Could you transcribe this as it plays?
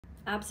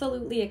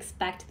Absolutely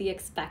expect the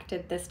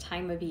expected this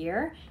time of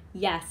year.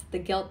 Yes, the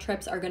guilt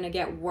trips are going to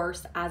get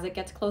worse as it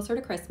gets closer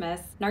to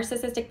Christmas.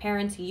 Narcissistic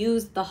parents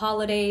use the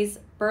holidays,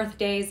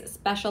 birthdays,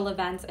 special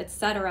events,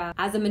 etc.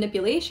 as a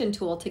manipulation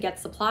tool to get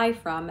supply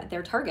from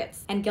their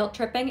targets. And guilt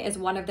tripping is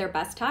one of their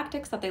best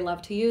tactics that they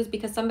love to use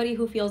because somebody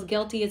who feels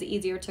guilty is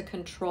easier to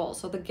control.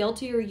 So the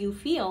guiltier you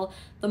feel,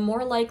 the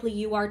more likely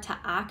you are to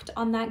act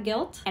on that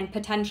guilt and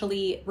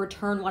potentially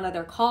return one of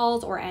their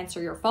calls or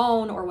answer your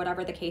phone or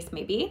whatever the case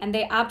may be. And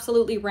they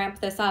absolutely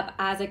ramp this up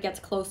as it gets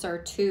closer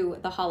to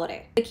the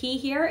holiday. The key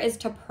here is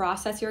to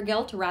process your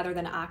guilt rather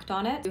than act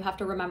on it. You have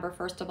to remember,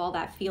 first of all,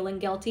 that feeling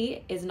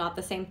guilty is not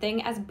the same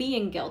thing as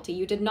being guilty.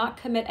 You did not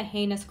commit a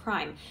heinous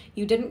crime.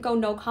 You didn't go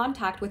no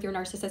contact with your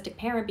narcissistic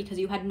parent because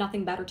you had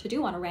nothing better to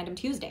do on a random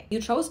Tuesday. You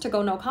chose to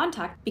go no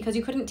contact because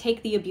you couldn't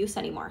take the abuse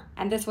anymore.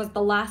 And this was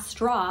the last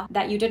straw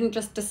that you didn't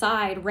just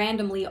decide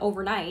randomly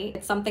overnight.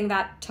 It's something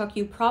that took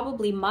you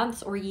probably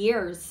months or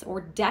years or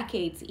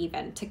decades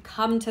even to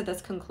come to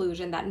this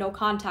conclusion that no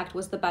contact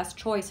was the best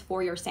choice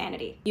for your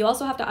sanity. You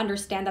also have to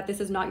understand that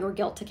this is not your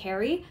guilt to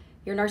carry.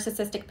 Your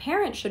narcissistic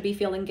parent should be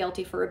feeling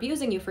guilty for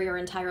abusing you for your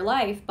entire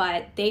life,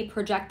 but they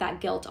project that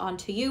guilt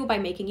onto you by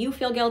making you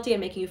feel guilty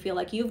and making you feel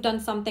like you've done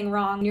something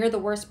wrong. You're the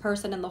worst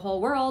person in the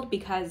whole world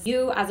because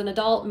you, as an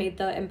adult, made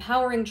the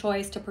empowering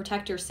choice to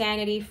protect your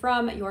sanity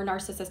from your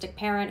narcissistic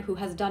parent who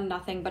has done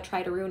nothing but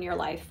try to ruin your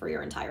life for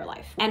your entire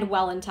life and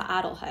well into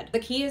adulthood. The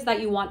key is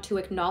that you want to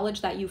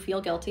acknowledge that you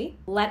feel guilty,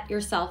 let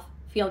yourself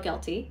feel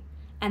guilty,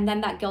 and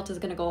then that guilt is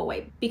going to go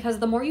away. Because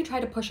the more you try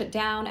to push it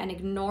down and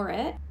ignore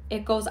it,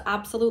 it goes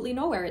absolutely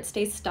nowhere. It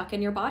stays stuck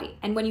in your body.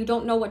 And when you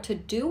don't know what to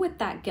do with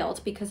that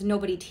guilt, because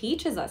nobody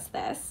teaches us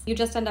this, you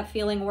just end up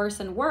feeling worse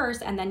and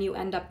worse, and then you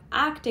end up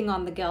acting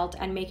on the guilt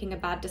and making a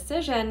bad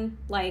decision,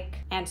 like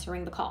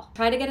answering the call.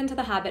 Try to get into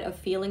the habit of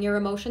feeling your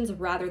emotions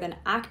rather than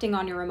acting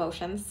on your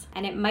emotions,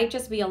 and it might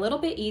just be a little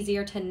bit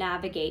easier to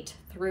navigate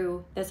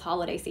through this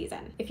holiday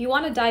season. If you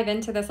want to dive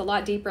into this a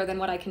lot deeper than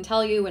what I can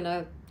tell you in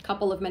a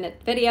couple of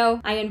minute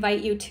video, I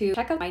invite you to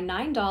check out my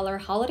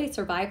 $9 holiday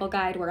survival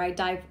guide where I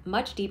dive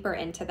much deeper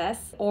into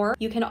this. Or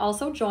you can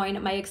also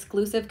join my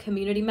exclusive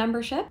community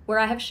membership where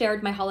I have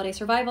shared my holiday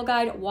survival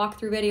guide,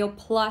 walkthrough video,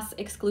 plus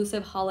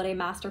exclusive holiday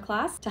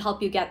masterclass to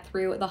help you get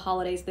through the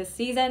holidays this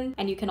season.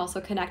 And you can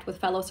also connect with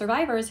fellow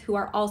survivors who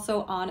are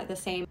also on the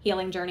same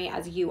healing journey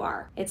as you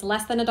are. It's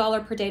less than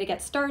 $1 per day to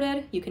get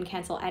started. You can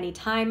cancel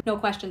anytime, no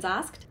questions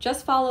asked.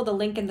 Just follow the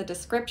link in the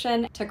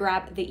description to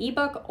grab the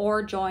ebook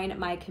or join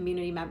my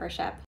community membership.